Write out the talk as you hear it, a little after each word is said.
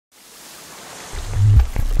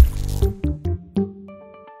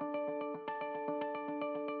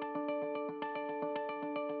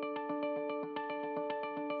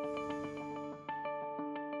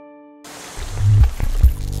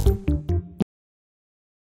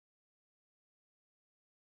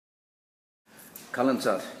Colin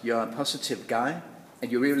Todd, you're a positive guy,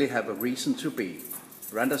 and you really have a reason to be.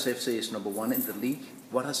 Randers FC is #1 in the league.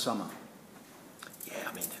 What a summer. Yeah,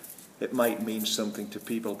 I mean, it might mean something to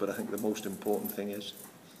people, but I think the most important thing is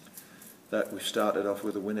that we started off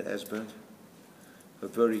with a win at Esbjerg. A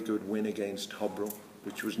very good win against Hobro,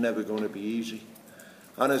 which was never going to be easy.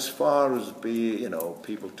 And as far as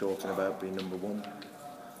people talking about being #1,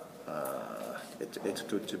 it's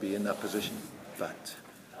good to be in that position. But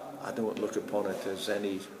I don't look upon it as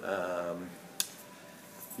any,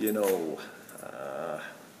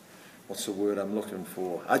 what's the word I'm looking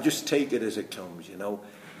for? I just take it as it comes,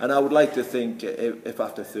 And I would like to think if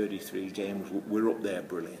after 33 games we're up there,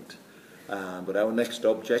 brilliant. But our next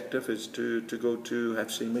objective is to go to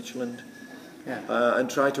FC Midtjylland and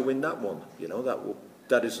try to win that one.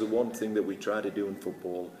 That is the one thing that we try to do in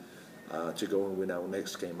football, to go and win our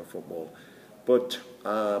next game of football. But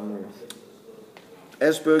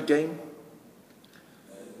Esbjerg game,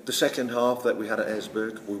 the second half that we had at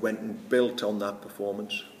Esbjerg, we went and built on that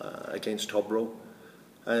performance against Hobro,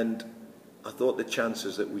 and I thought the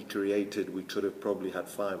chances that we created, we could have probably had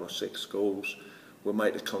 5 or 6 goals. We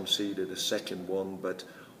might have conceded a second one, but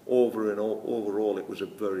overall it was a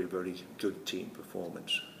very, very good team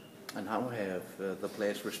performance. And how have the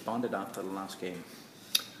players responded after the last game?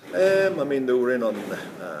 I mean, they were in on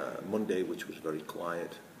Monday, which was very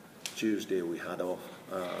quiet. Tuesday we had off.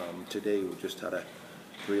 Today we just had a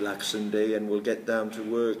relaxing day, and we'll get down to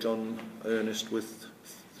work on earnest with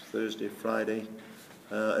Thursday, Friday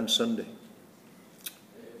and Sunday.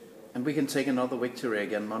 And we can take another victory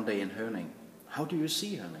again Monday in Herning. How do you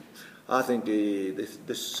see Herning? I think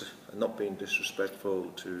this not being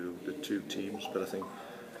disrespectful to the two teams, but I think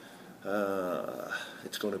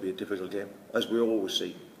it's going to be a difficult game. As we always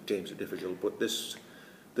say, games are difficult, but this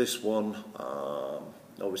one,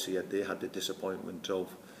 obviously they had the disappointment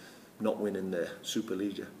of not winning the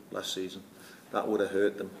Superliga last season. That would have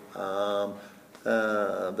hurt them.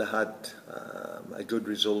 They had a good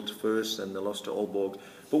result first, and they lost to Aalborg.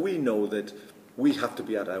 But we know that we have to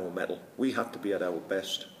be at our mettle. We have to be at our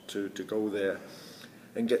best to go there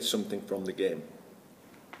and get something from the game.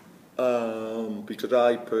 Because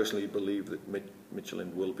I personally believe that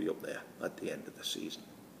Midtjylland will be up there at the end of the season.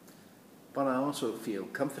 But I also feel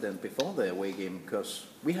confident before the away game, because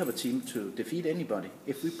we have a team to defeat anybody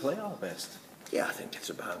if we play our best. Yeah, I think it's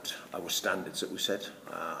about our standards that we set,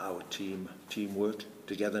 our teamwork,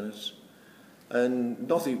 togetherness, and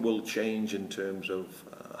nothing will change in terms of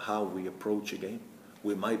how we approach a game.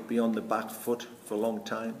 We might be on the back foot for long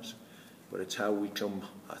times, but it's how we come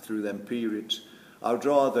through them periods. I'd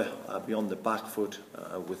rather be on the back foot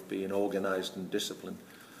with being organised and disciplined,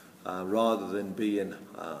 rather than being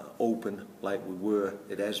open like we were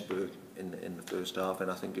at Esbjerg in the first half. And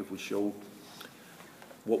I think if we show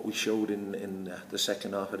what we showed in the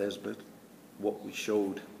second half at Esbjerg, what we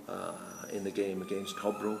showed in the game against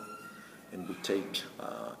Hobro, and we take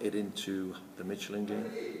it into the Midtjylland game,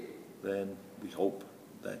 then we hope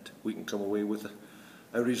that we can come away with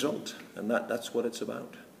a result, and that's what it's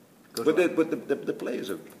about. But the players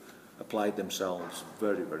have applied themselves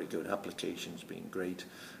very, very good. Application's been great.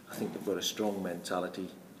 I think they've got a strong mentality,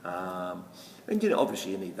 and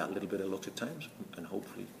obviously you need that little bit of luck at times, and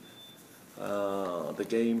hopefully the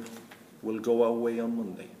game will go our way on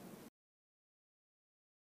Monday.